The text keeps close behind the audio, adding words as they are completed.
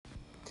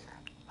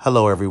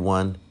Hello,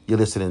 everyone. You're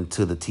listening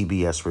to the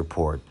TBS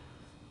Report.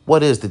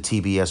 What is the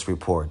TBS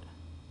Report?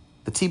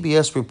 The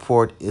TBS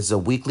Report is a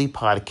weekly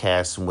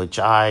podcast in which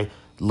I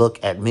look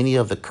at many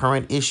of the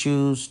current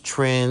issues,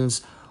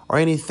 trends, or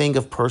anything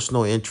of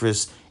personal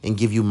interest and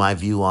give you my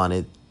view on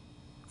it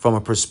from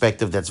a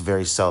perspective that's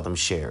very seldom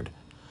shared.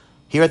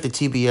 Here at the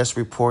TBS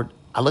Report,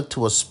 I look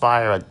to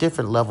aspire a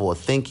different level of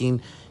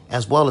thinking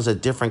as well as a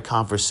different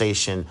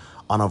conversation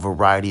on a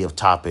variety of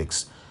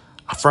topics.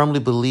 I firmly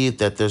believe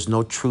that there's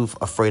no truth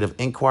afraid of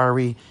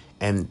inquiry,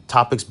 and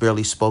topics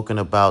barely spoken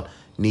about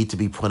need to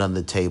be put on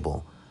the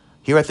table.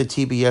 Here at the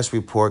TBS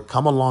Report,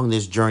 come along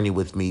this journey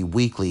with me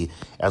weekly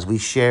as we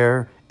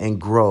share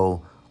and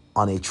grow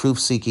on a truth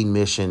seeking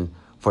mission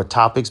for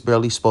topics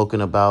barely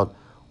spoken about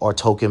or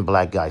token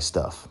black guy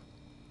stuff.